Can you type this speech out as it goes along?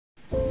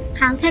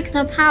Contact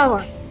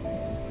power.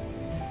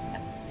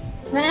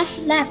 Press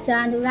left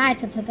and right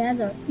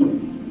together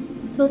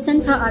to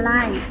center a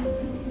line.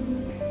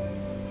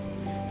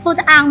 Put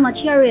on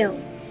material.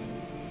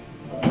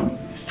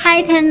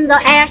 Tighten the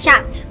air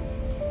shaft.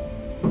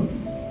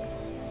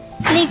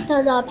 Lift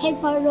the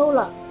paper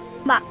roller.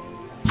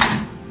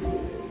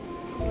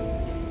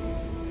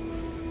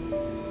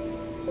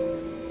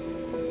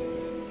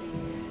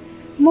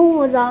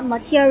 Move the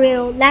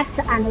material left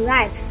and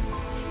right.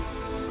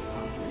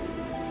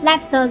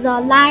 Left the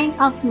line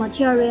of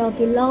material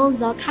below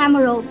the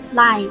camera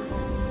line.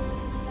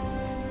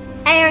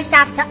 Air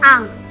shaft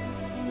on.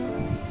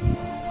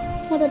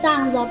 Put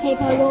down the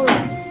paper roller.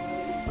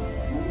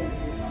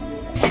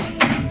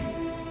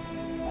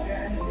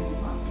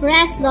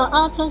 Press the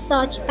auto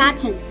search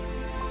button.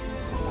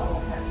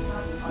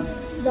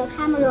 The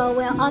camera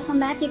will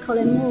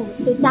automatically move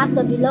to just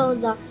below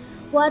the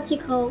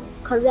vertical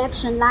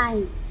correction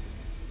line.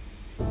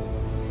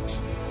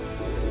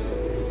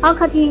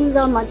 According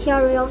the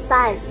material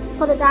size,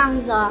 put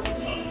down the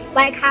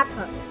Y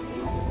cutter.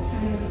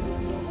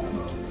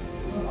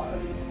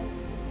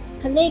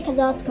 Click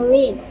the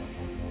screen,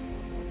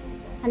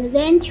 and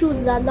then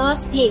choose the low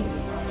speed.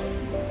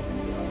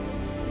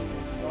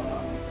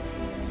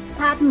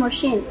 Start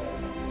machine.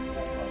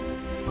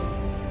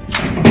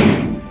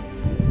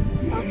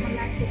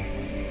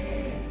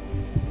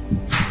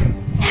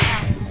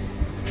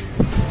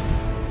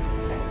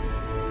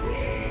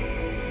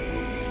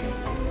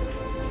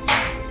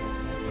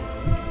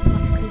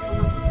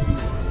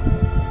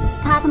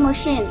 Start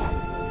machine.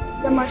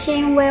 The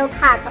machine will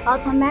cut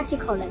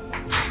automatically.